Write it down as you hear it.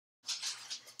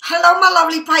Hello, my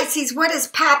lovely Pisces. What is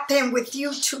popping with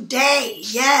you today?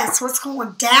 Yes, what's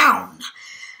going down?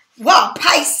 Well,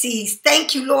 Pisces,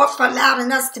 thank you, Lord, for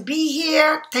allowing us to be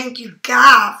here. Thank you,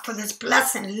 God, for this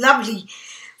blessing. Lovely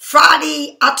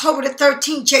Friday, October the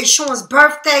 13th, Jay Sean's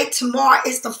birthday. Tomorrow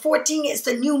is the 14th. It's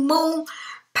the new moon.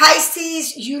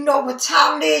 Pisces, you know what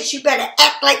time it is. You better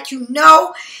act like you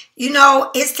know. You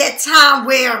know, it's that time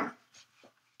where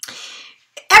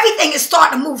everything is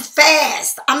starting to move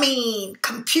fast. I mean,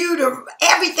 computer,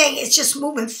 everything is just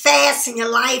moving fast in your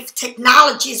life.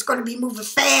 Technology is going to be moving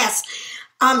fast.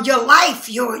 Your life,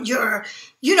 you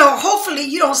know, hopefully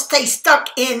you don't stay stuck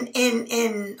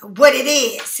in what it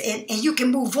is and you can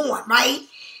move on, right?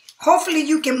 Hopefully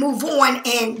you can move on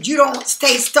and you don't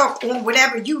stay stuck on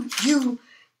whatever you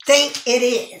think it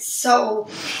is. So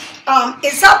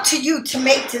it's up to you to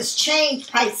make this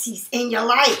change, Pisces, in your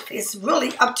life. It's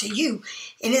really up to you.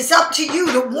 And it's up to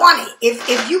you to want it.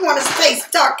 If you want to stay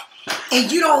stuck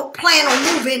and you don't plan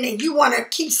on moving and you want to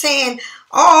keep saying,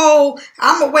 oh,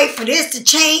 I'm going to wait for this to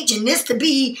change and this to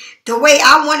be the way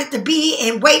I want it to be,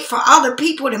 and wait for other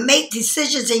people to make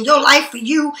decisions in your life for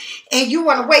you, and you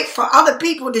want to wait for other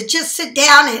people to just sit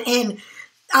down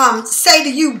and say to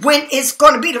you when it's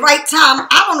going to be the right time.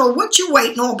 I don't know what you're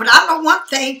waiting on, but I know one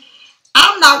thing.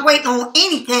 I'm not waiting on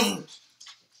anything.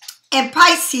 And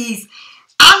Pisces,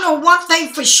 I know one thing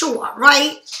for sure,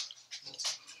 right?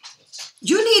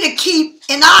 You need to keep,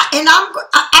 and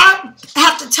I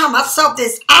have to tell myself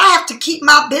this. I have to keep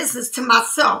my business to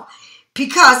myself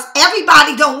because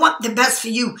everybody don't want the best for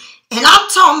you. And I'm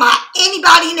talking about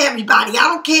anybody and everybody. I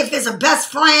don't care if it's a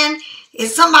best friend,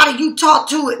 it's somebody you talk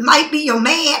to, it might be your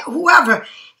man, whoever.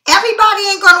 Everybody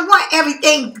ain't going to want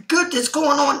everything good that's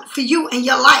going on for you in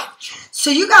your life. So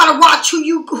you got to watch who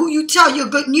you tell your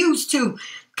good news to,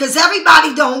 because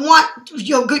everybody don't want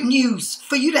your good news,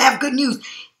 for you to have good news.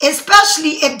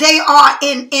 Especially if they are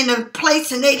in a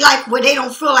place in their life where they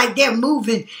don't feel like they're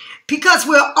moving. Because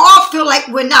we all feel like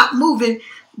we're not moving.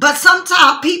 But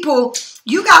sometimes people,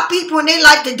 you got people in their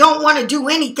life that don't want to do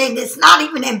anything. That's not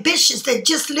even ambitious. That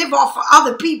just live off of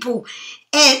other people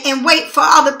and wait for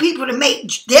other people to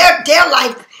make their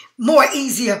life more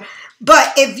easier.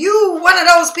 But if you one of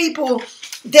those people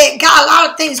that got a lot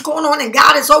of things going on and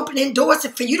God is opening doors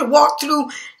for you to walk through,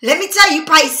 let me tell you,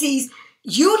 Pisces,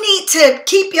 you need to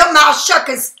keep your mouth shut,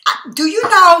 because do you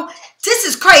know, this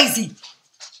is crazy.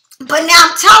 But now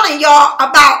I'm telling y'all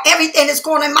about everything that's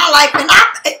going on in my life. And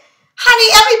honey,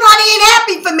 everybody ain't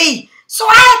happy for me. So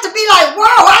I have to be like,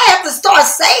 whoa, I have to start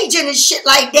saging and shit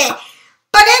like that.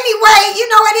 But anyway, you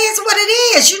know, it is what it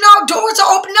is. You know, doors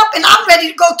are opening up and I'm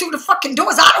ready to go through the fucking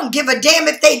doors. I don't give a damn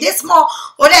if they this small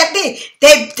or that big.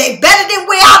 They better than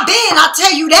where I've been, I'll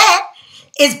tell you that.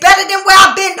 It's better than where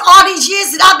I've been all these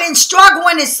years that I've been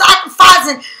struggling and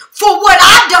sacrificing for what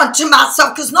I've done to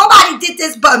myself. Because nobody did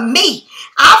this but me.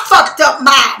 I fucked up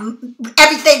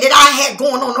everything that I had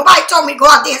going on. Nobody told me to go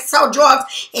out there and sell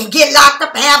drugs and get locked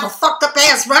up and have a fucked up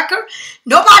ass record.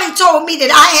 Nobody told me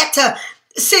that I had to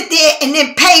sit there and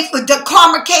then pay for the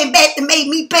karma came back and made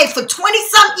me pay for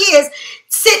 20-something years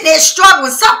sitting there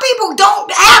struggling. Some people don't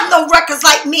have no records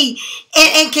like me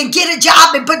and can get a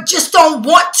job but just don't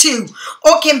want to,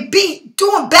 or can be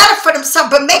doing better for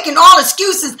themselves but making all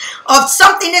excuses of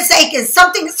something that's aching,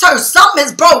 something that's hurt, something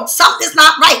is broke, something is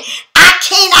not right. I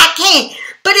can't.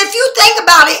 But if you think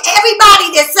about it,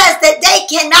 everybody that says that they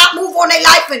cannot move on their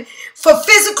life and for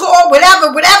physical or whatever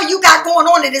you got going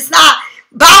on, it is not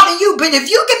bothering you. But if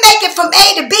you can make it from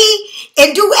A to B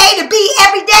and do A to B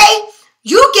every day,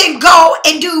 you can go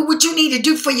and do what you need to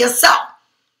do for yourself.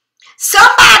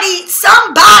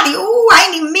 Somebody, ooh, I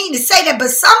ain't even mean to say that, but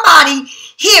somebody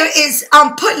here is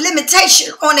putting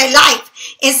limitation on their life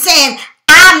and saying,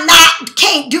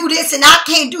 can't do this and I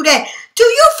can't do that. Do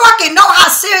you fucking know how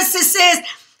serious this is?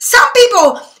 Some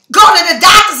people go to the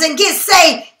doctors and get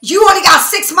say, you only got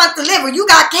 6 months to live, or you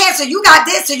got cancer, you got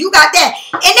this, or you got that.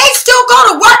 And they still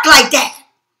go to work like that.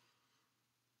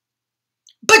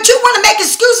 But you want to make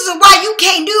excuses of why you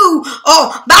can't do,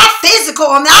 oh, my physical,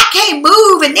 I mean, I can't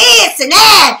move and this and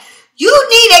that. You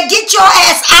need to get your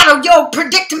ass out of your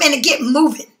predicament and get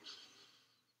moving.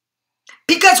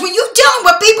 Because when you're dealing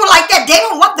with people like that, they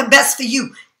don't want the best for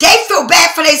you. They feel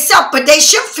bad for themselves, but they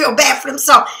should feel bad for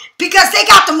themselves because they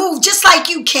got to move just like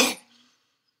you can.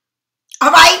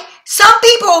 All right? Some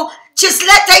people just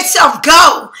let themselves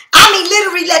go. I mean,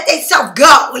 literally let themselves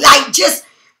go. Like just,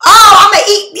 oh, I'm going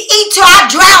to eat till I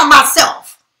drown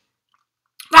myself.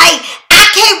 Right? I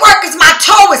can't work because my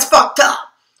toe is fucked up.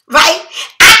 Right?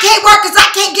 I can't work because I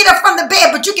can't get up from the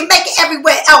bed, but you can make it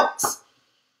everywhere else.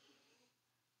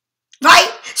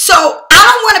 Right? So I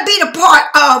don't want to be the part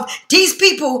of of these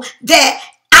people that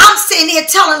I'm sitting here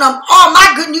telling them all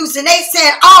my good news, and they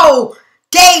saying, oh,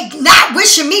 they not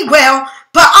wishing me well,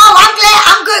 but oh, I'm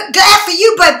glad for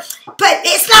you, but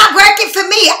it's not working for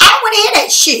me. I don't want to hear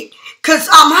that shit. Cause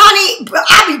honey,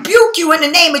 I rebuke you in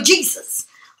the name of Jesus.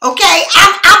 Okay?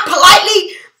 I'm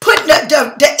politely putting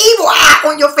the evil eye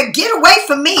on your face. Get away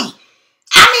from me.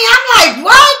 I mean, I'm like,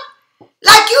 what?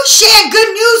 Like you sharing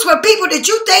good news with people that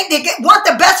you think they want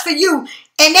the best for you,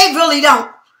 and they really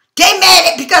don't. They mad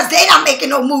at because they not making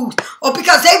no moves, or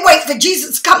because they wait for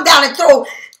Jesus to come down and throw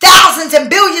thousands and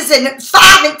billions and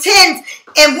 5 and 10s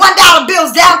and $1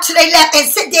 bills down to their lap and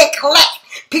sit there and collect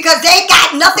because they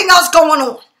got nothing else going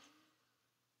on.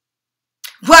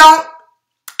 Well,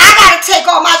 I gotta take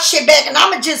all my shit back, and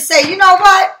I'ma just say, you know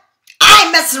what? I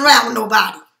ain't messing around with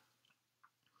nobody.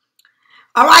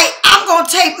 All right, I'm going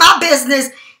to take my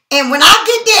business, and when I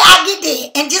get there, I get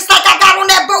there. And just like I got on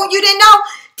that boat, you didn't know,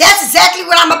 that's exactly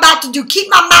what I'm about to do.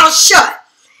 Keep my mouth shut.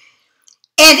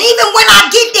 And even when I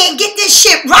get there and get this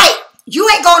shit right, you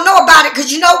ain't going to know about it,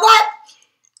 because you know what?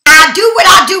 I do what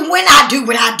I do when I do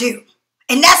what I do.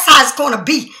 And that's how it's going to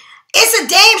be. It's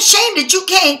a damn shame that you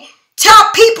can't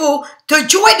tell people the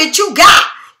joy that you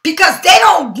got, because they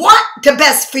don't want the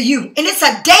best for you. And it's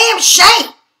a damn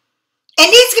shame. And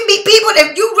these can be people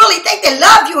that you really think they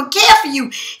love you and care for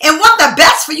you and want the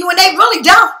best for you, and they really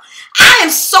don't. I am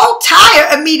so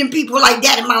tired of meeting people like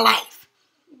that in my life.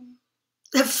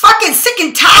 They're fucking sick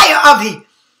and tired of it.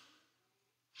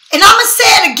 And I'm going to say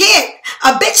it again.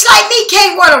 A bitch like me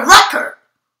can't win a record.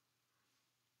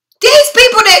 These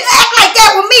people that act like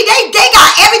that with me, they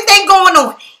got everything going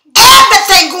on.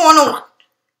 Everything going on.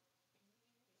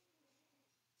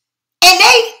 And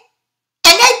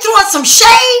they throwing some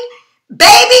shade.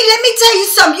 Baby, let me tell you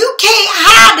something. You can't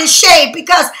hide the shade,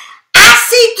 because I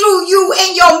see through you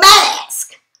in your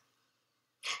mask.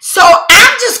 So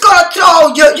I'm just going to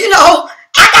throw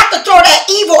I got to throw that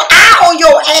evil eye on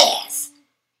your ass.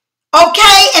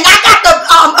 Okay? And I got to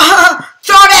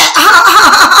throw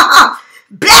that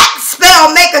black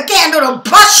spell maker candle to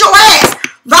bust your ass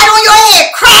right on your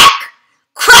head. Crack,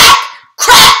 crack,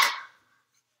 crack.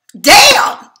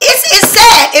 Damn. It's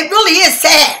sad. It really is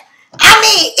sad. I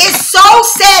mean, it's so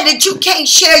sad that you can't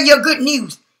share your good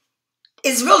news.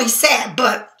 It's really sad,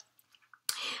 but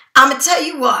I'm going to tell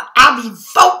you what. I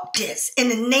revoke this in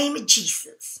the name of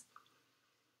Jesus.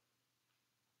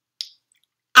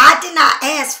 I did not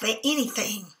ask for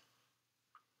anything.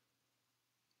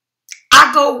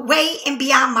 I go way and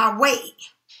beyond my way.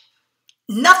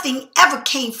 Nothing ever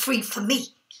came free for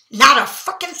me. Not a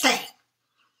fucking thing.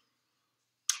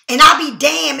 And I'll be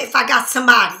damned if I got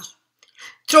somebody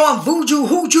throwing voodoo,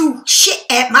 hoodoo shit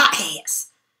at my ass.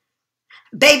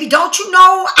 Baby, don't you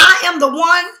know I am the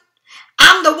one?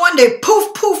 I'm the one that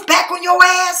poof, poof back on your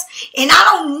ass. And I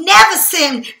don't never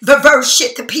send reverse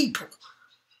shit to people.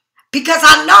 Because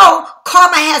I know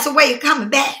karma has a way of coming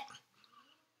back.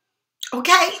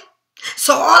 Okay?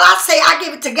 So all I say, I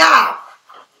give it to God.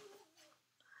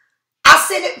 I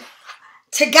send it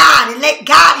to God and let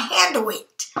God handle it.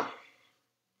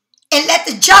 And let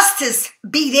the justice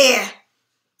be there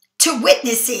to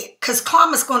witness it, because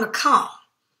karma's going to come.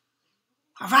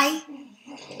 All right?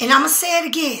 And I'm going to say it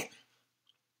again.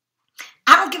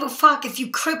 I don't give a fuck if you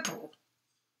crippled.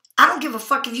 I don't give a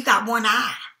fuck if you got one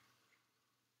eye.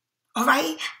 All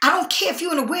right? I don't care if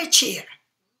you're in a wheelchair.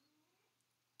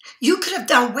 You could have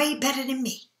done way better than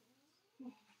me.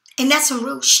 And that's some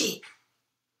real shit.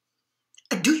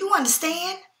 Do you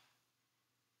understand?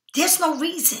 There's no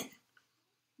reason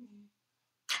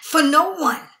for no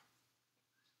one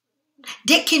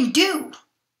that can do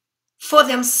for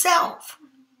themselves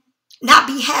not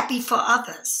be happy for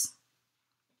others.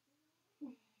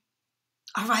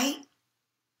 All right?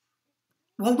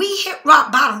 When we hit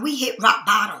rock bottom, we hit rock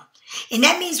bottom. And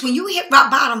that means when you hit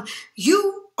rock bottom,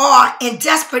 you are in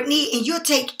desperate need, and you'll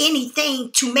take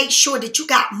anything to make sure that you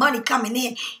got money coming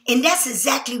in. And that's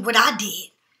exactly what I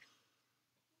did.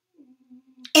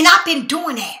 And I've been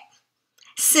doing that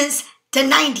since the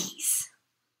 90s.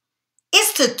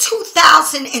 It's to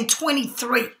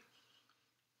 2023.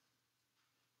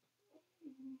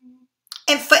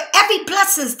 And for every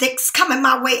blessing that's coming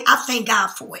my way, I thank God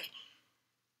for it.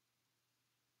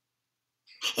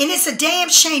 And it's a damn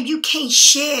shame you can't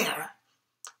share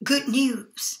good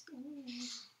news.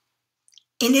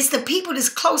 And it's the people that's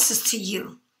closest to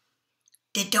you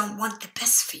that don't want the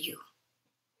best for you.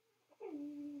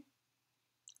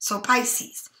 So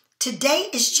Pisces, today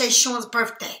is Jay Sean's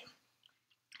birthday.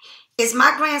 It's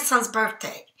my grandson's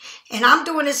birthday. And I'm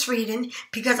doing this reading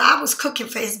because I was cooking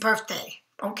for his birthday.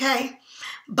 Okay?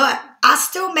 But I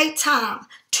still make time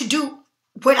to do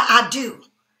what I do.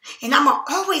 And I'm going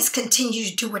to always continue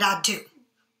to do what I do.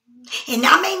 And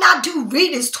I may not do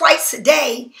readings twice a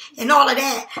day and all of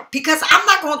that because I'm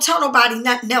not going to tell nobody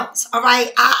nothing else. All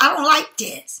right? I don't like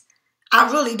this.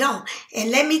 I really don't.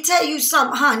 And let me tell you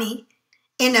something, honey.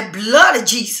 In the blood of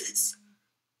Jesus.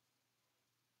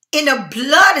 In the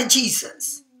blood of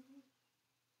Jesus.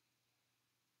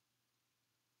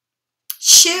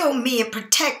 Shield me and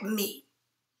protect me.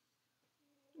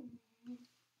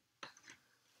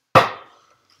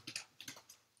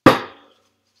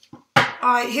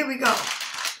 All right, here we go.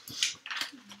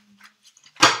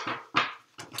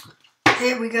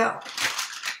 Here we go.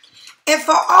 And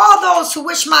for all those who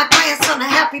wish my grandson a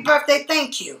happy birthday,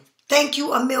 thank you. Thank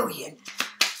you a million.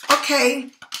 Okay.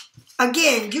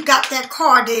 Again, you got that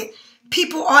card that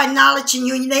people are acknowledging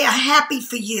you and they are happy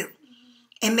for you.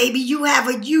 And maybe you have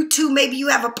a you.To, maybe you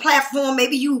have a platform,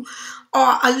 maybe you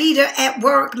are a leader at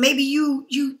work, maybe you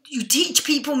teach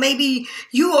people, maybe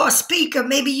you are a speaker,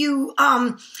 maybe you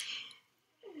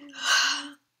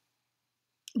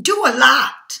do a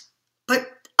lot, but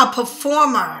a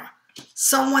performer,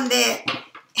 someone that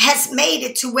has made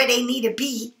it to where they need to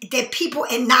be, that people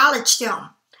acknowledge them.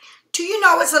 Do you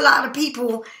know it's a lot of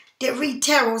people that read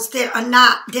tarots that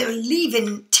are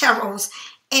leaving tarots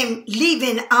and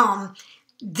leaving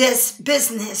this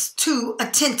business to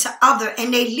attend to other,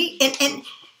 and they leave, and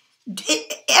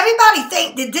everybody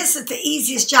think that this is the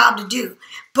easiest job to do.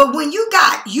 But when you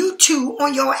got you.To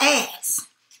on your ass,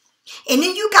 and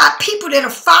then you got people that are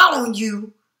following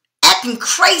you, acting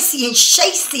crazy and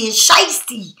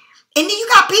shisty, and then you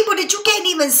got people that you can't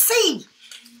even see,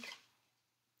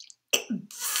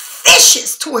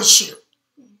 vicious towards you.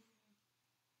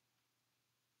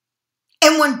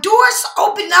 And when doors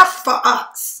open up for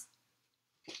us,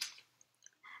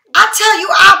 I tell you,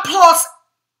 I applaud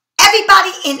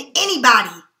everybody and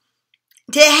anybody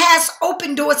that has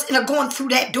open doors and are going through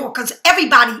that door, because every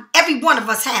one of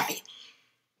us have it.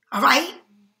 All right?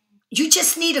 You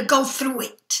just need to go through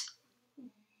it.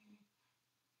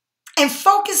 And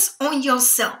focus on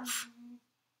yourself.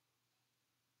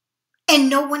 And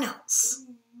no one else.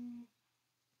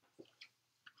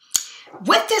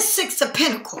 With this Six of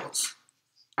Pentacles,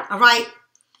 all right,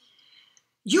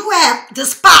 you have the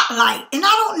spotlight. And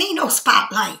I don't need no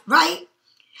spotlight, right?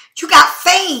 You got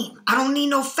fame. I don't need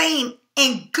no fame.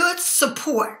 And good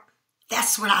support.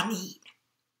 That's what I need.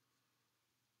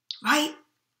 Right?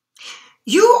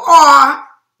 You are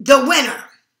the winner.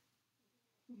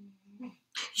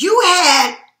 You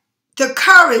had the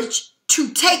courage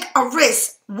to take a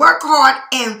risk, work hard,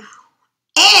 and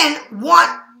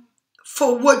want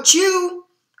for what you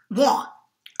want.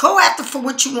 Go after for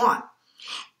what you want.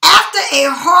 After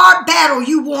a hard battle,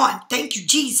 you won. Thank you,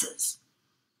 Jesus.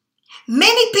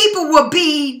 Many people will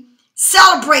be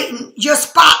celebrating your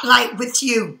spotlight with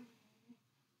you.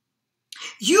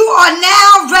 You are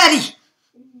now ready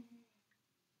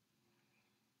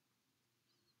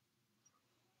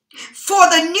for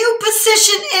the new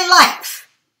position in life.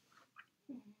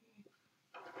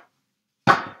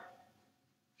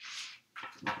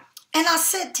 And I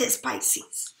said this,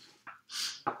 Pisces.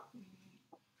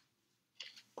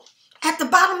 At the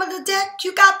bottom of the deck,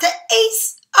 you got the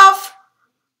Ace of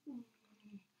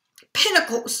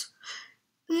Pentacles.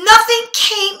 Nothing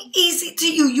came easy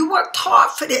to you. You worked hard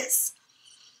for this.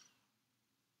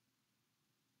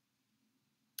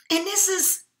 And this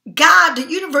is God, the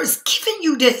universe, giving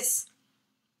you this.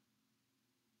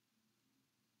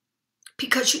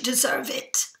 Because you deserve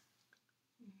it.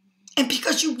 And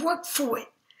because you worked for it.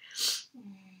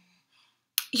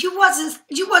 You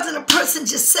wasn't a person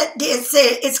just sat there and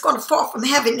said, it's going to fall from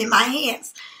heaven in my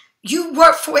hands. You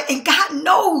worked for it, and God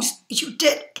knows you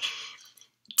did.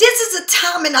 This is a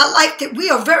time in our life that we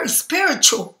are very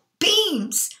spiritual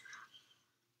beings.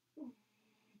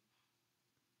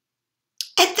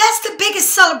 And that's the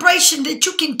biggest celebration that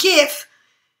you can give,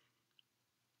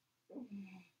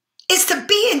 is to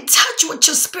be in touch with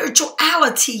your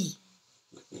spirituality.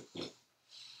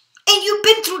 And you've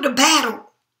been through the battle.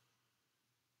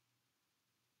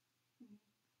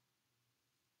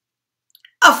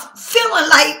 Of feeling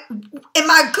like,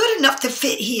 am I good enough to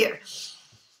fit here?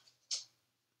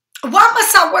 Why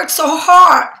must I work so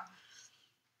hard?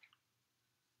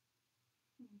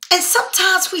 And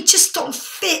sometimes we just don't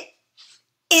fit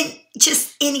in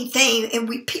just anything,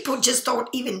 and people just don't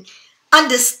even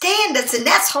understand us, and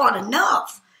that's hard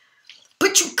enough.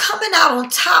 But you coming out on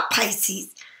top,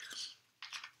 Pisces,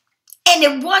 and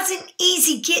it wasn't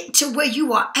easy getting to where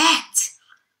you are at.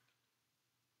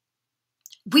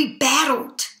 We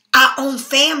battled our own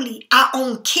family, our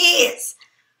own kids,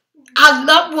 our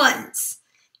loved ones,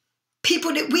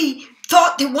 people that we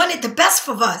thought that wanted the best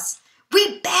for us.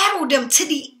 We battled them to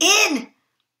the end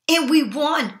and we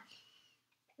won.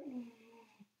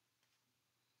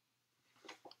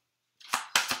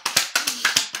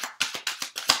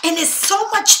 And there's so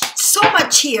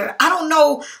much here. I don't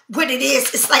know what it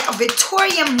is. It's like a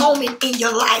Victorian moment in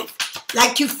your life.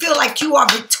 Like you feel like you are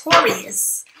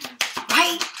victorious,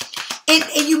 right?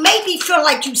 And you maybe feel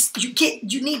like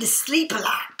you need to sleep a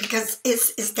lot because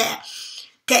it's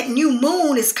that new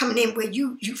moon is coming in where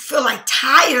you feel like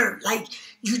tired, like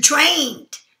you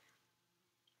drained.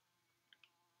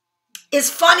 It's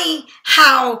funny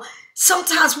how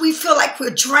sometimes we feel like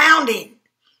we're drowning.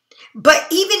 But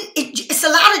even it's a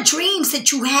lot of dreams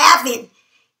that you have and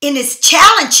it's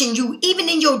challenging you. Even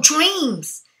in your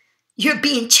dreams, you're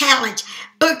being challenged.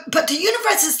 But the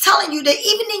universe is telling you that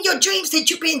even in your dreams that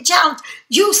you're being challenged,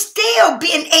 you still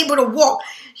being able to walk.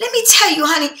 Let me tell you,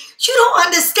 honey, you don't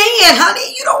understand,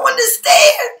 honey. You don't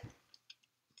understand.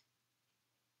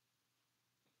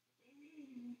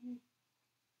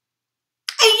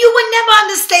 And you would never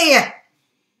understand.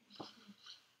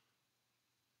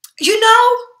 You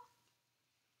know?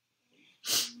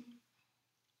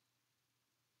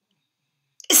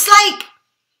 It's like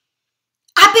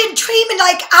I've been dreaming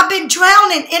like I've been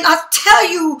drowning. And I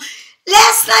tell you,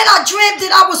 last night I dreamt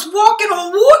that I was walking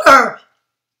on water.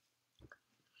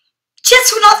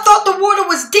 Just when I thought the water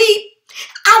was deep,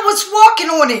 I was walking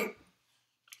on it.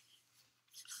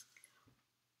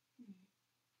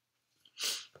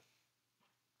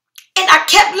 And I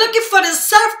kept looking for the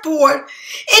surfboard.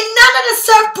 And none of the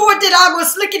surfboard that I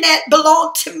was looking at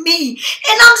belonged to me.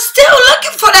 And I'm still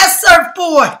looking for that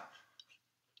surfboard.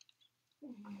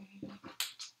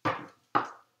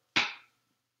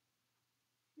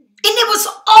 And it was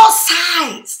all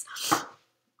sides.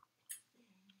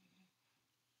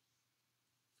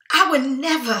 I would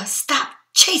never stop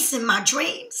chasing my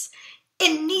dreams.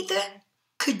 And neither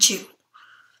could you.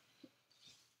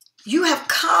 You have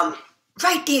come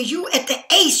right there. You at the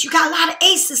ace. You got a lot of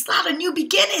aces, a lot of new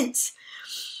beginnings.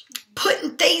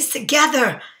 Putting things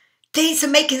together. Things are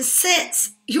making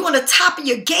sense. You on the top of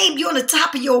your game. You on the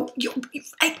top of your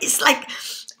it's like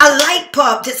a light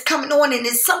bulb that's coming on, and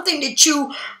it's something that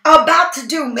you are about to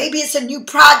do. Maybe it's a new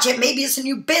project. Maybe it's a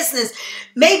new business.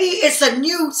 Maybe it's a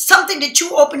new something that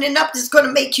you opening up that's going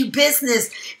to make you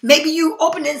business. Maybe you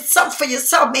opening something for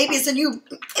yourself. Maybe it's a new,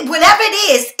 whatever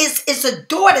it is, it's a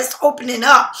door that's opening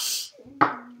up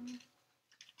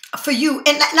for you.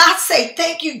 And I say,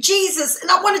 thank you, Jesus. And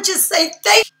I want to just say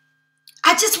thank you.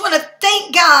 I just want to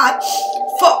thank God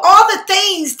for all the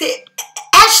things that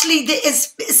actually that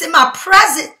is in my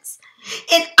presence.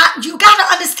 And you got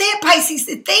to understand, Pisces,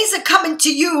 that things are coming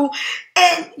to you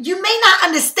and you may not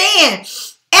understand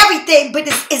everything, but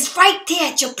it's right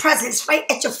there at your presence, right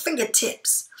at your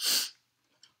fingertips.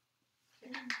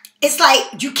 It's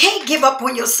like you can't give up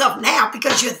on yourself now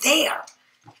because you're there,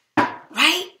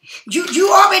 right? You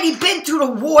already been through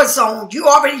the war zone. You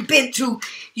already been through,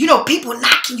 people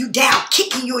knocking you down,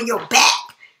 kicking you in your back,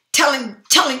 telling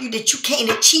you that you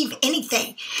can't achieve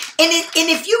anything. And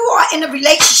if you are in a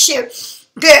relationship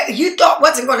that you thought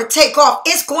wasn't going to take off,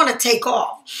 it's going to take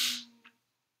off.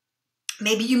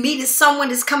 Maybe you meeting someone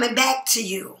that's coming back to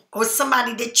you, or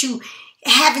somebody that you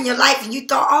have in your life and you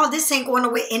thought, oh, this ain't going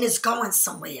nowhere, and it's going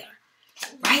somewhere,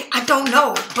 right? I don't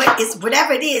know, but it's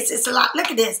whatever it is, it's a lot.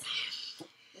 Look at this.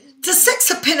 The Six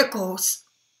of Pentacles,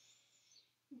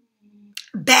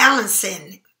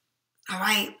 balancing, all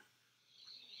right?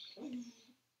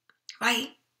 Right?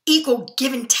 Equal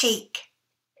give and take,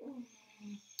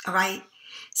 all right?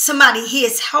 Somebody here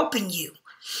is helping you.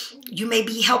 You may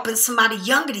be helping somebody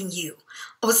younger than you,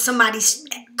 or somebody's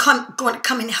going to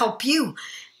come and help you.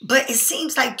 But it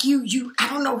seems like you I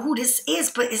don't know who this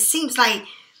is, but it seems like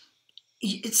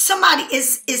somebody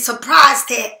is surprised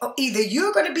that either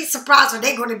you're going to be surprised or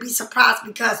they're going to be surprised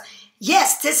because,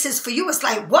 yes, this is for you. It's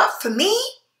like, what, for me?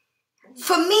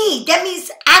 For me, that means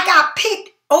I got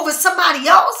picked over somebody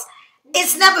else.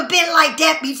 It's never been like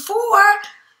that before,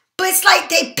 but it's like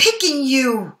they picking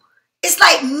you. It's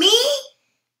like me?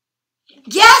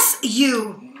 Yes,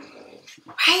 you.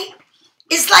 Right?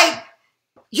 It's like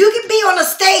you can be on a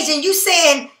stage and you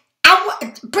saying,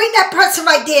 bring that person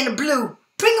right there in the blue.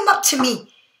 Bring them up to me.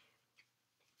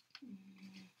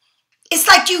 It's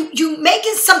like you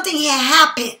making something here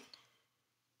happen.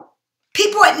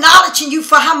 People acknowledging you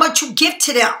for how much you give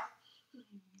to them.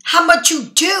 How much you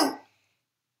do.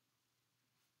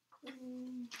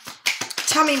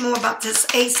 Tell me more about this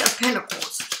Ace of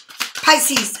Pentacles.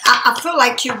 Pisces, I feel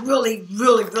like you're really,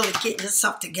 really, really getting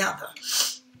yourself together.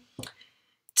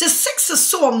 The Six of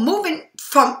Swords, moving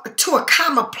to a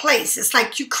calmer place. It's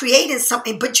like you creating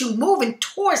something, but you're moving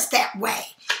towards that way.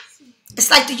 It's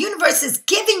like the universe is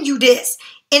giving you this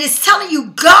and it's telling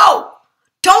you, go.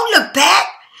 Don't look back,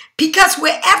 because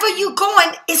wherever you're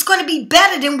going, it's going to be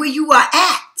better than where you are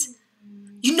at.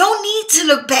 You don't need to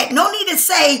look back. No need to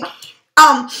say,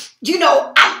 you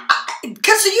know,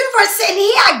 because the universe saying,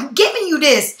 here, I'm giving you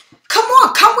this. Come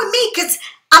on, come with me, because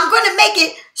I'm going to make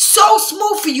it so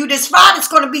smooth for you. This ride is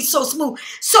going to be so smooth.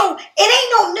 So it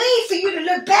ain't no need for you to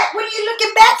look back. What are you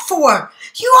looking back for?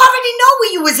 You already know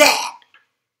where you was at.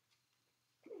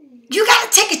 You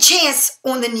got to take a chance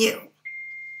on the new.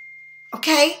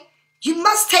 Okay? You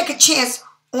must take a chance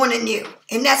on the new.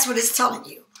 And that's what it's telling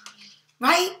you.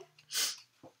 Right?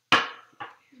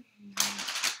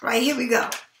 Right, here we go.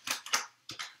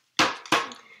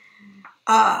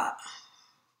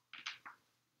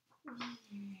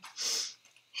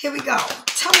 Here we go.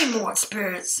 Tell me more,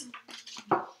 spirits.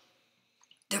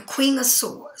 The Queen of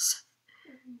Swords.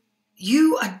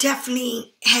 You are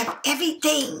definitely have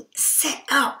everything set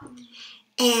up.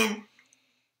 And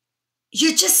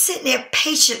you're just sitting there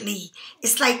patiently.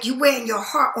 It's like you wearing your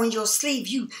heart on your sleeve.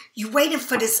 You waiting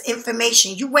for this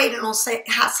information. You waiting on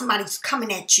how somebody's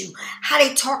coming at you, how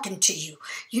they talking to you.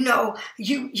 You know,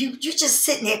 you just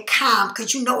sitting there calm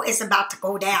because you know it's about to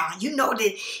go down. You know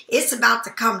that it's about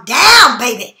to come down,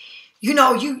 baby. You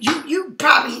know, you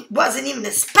probably wasn't even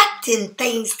expecting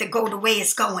things to go the way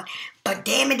it's going. But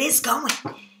damn it, it's going.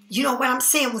 You know what I'm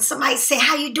saying? When somebody say,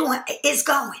 how you doing? It's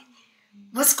going.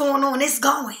 What's going on? It's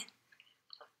going.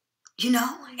 You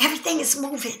know, everything is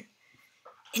moving.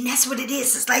 And that's what it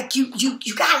is. It's like you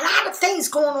got a lot of things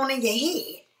going on in your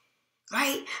head,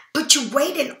 right? But you're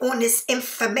waiting on this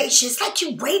information. It's like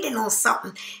you're waiting on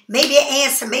something. Maybe an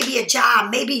answer, maybe a job,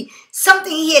 maybe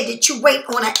something here that you wait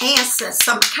on an answer,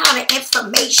 some kind of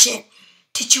information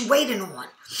that you're waiting on.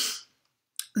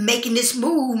 Making this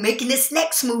move, making this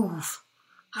next move,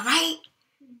 all right?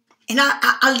 And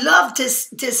I love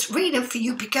this reading for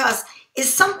you because it's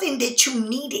something that you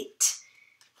needed,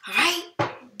 all right?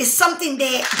 It's something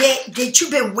that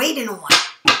you've been waiting on,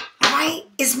 all right?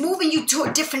 It's moving you to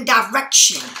a different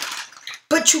direction.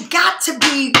 But you got to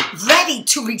be ready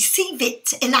to receive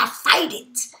it and not fight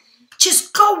it.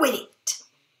 Just go with it,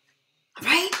 all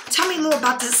right? Tell me more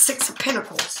about this Six of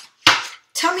Pentacles.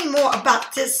 Tell me more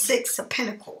about this Six of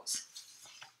Pentacles.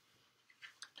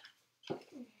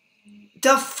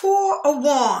 The Four of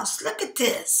Wands. Look at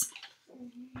this.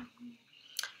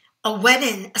 A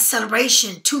wedding, a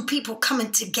celebration, two people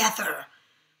coming together,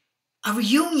 a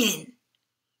reunion.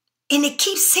 And it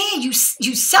keeps saying you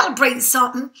celebrating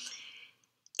something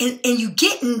and you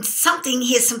getting something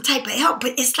here, some type of help,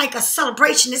 but it's like a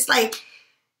celebration. It's like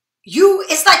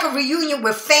it's like a reunion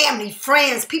with family,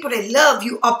 friends, people that love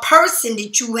you, a person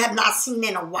that you have not seen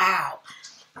in a while.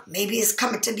 Maybe it's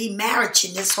coming to be marriage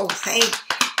in this whole thing.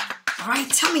 All right,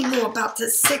 tell me more about the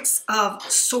Six of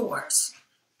Swords.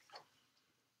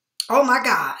 Oh my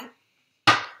God.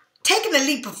 Taking a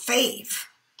leap of faith.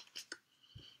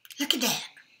 Look at that.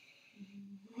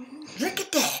 Look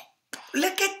at that.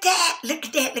 Look at that. Look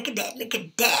at that. Look at that. Look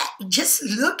at that. Just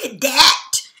look at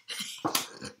that.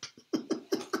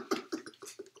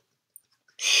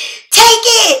 Take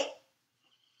it.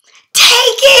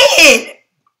 Take it.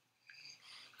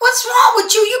 What's wrong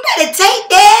with you? You better take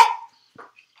that.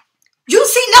 You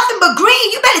see nothing but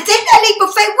green. You better take that leap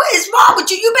of faith. What is wrong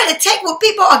with you? You better take what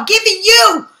people are giving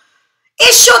you.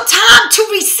 It's your time to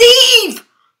receive.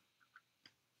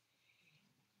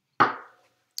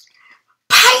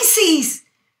 Pisces,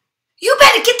 you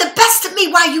better get the best of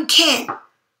me while you can.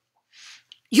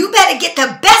 You better get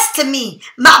the best of me,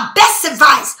 my best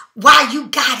advice, while you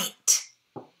got it.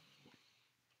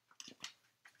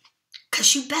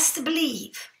 Because you best to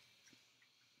believe.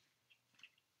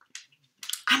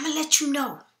 I'm going to let you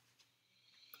know.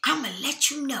 I'm going to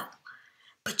let you know.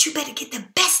 But you better get the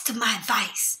best of my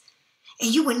advice.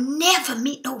 And you will never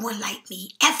meet no one like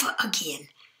me ever again.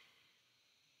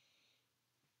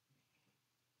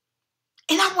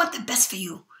 And I want the best for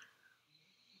you.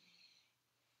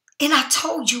 And I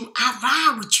told you I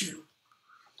ride with you.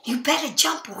 You better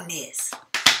jump on this.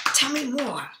 Tell me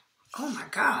more. Oh my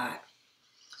God.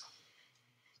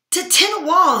 The Ten of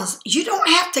Wands, you don't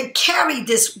have to carry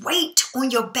this weight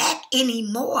on your back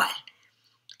anymore.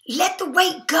 Let the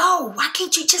weight go. Why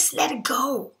can't you just let it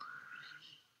go?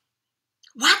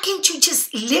 Why can't you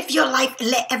just live your life and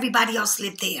let everybody else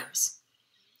live theirs?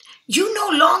 You no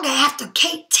longer have to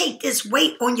take this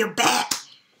weight on your back.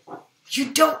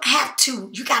 You don't have to.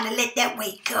 You got to let that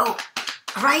weight go.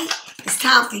 All right? It's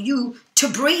time for you to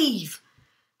breathe.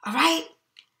 All right?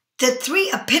 The Three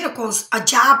of Pentacles, a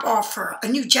job offer, a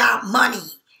new job,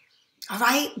 money. All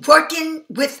right? Working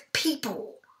with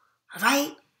people. All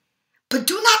right? But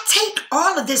do not take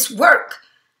all of this work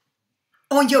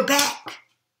on your back,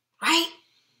 right?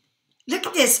 Look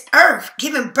at this earth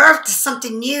giving birth to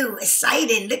something new,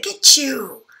 exciting. Look at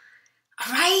you,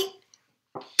 all right?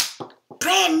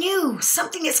 Brand new,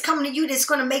 something is coming to you that's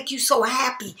going to make you so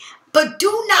happy. But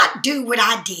do not do what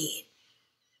I did.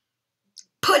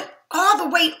 Put all the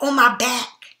weight on my back.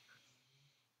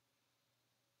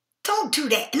 Don't do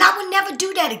that. And I will never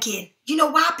do that again. You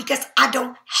know why? Because I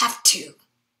don't have to.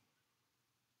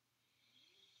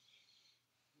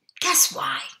 That's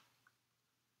why.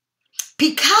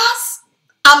 Because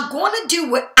I'm going to do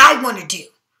what I want to do.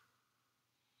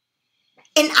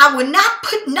 And I will not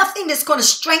put nothing that's going to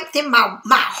strengthen my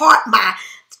heart, my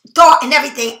thought, and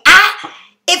everything.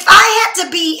 If I had to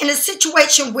be in a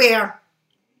situation where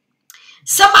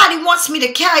somebody wants me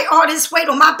to carry all this weight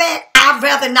on my back, I'd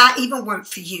rather not even work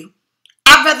for you.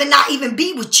 I'd rather not even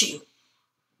be with you.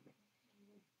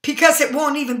 Because it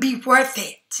won't even be worth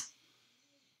it.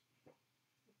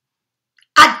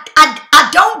 I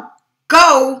don't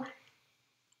go,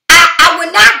 I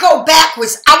will not go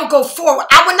backwards. I will go forward.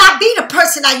 I will not be the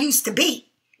person I used to be.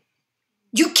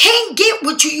 You can't get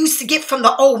what you used to get from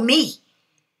the old me.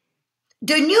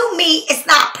 The new me is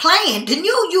not playing. The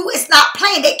new you is not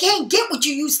playing. They can't get what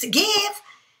you used to give.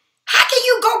 How can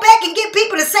you go back and give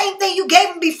people the same thing you gave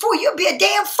them before? You'll be a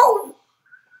damn fool.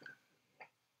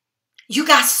 You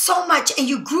got so much and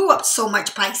you grew up so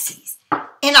much, Pisces.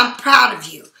 And I'm proud of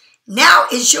you. Now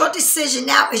is your decision.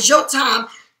 Now is your time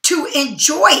to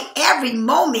enjoy every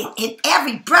moment and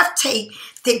every breathtaking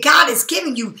that God has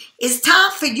given you. It's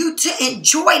time for you to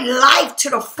enjoy life to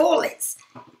the fullest.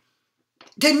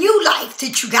 The new life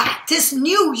that you got. This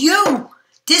new you.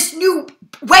 This new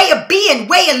way of being,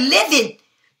 way of living.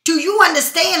 Do you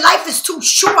understand? Life is too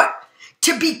short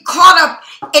to be caught up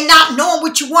in not knowing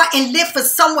what you want and live for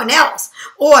someone else.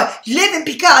 Or living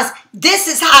because this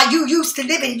is how you used to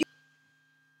live.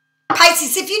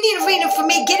 Pisces, if you need a reading from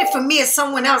me, get it from me or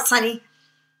someone else, honey.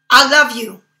 I love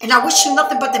you. And I wish you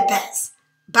nothing but the best.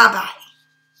 Bye-bye.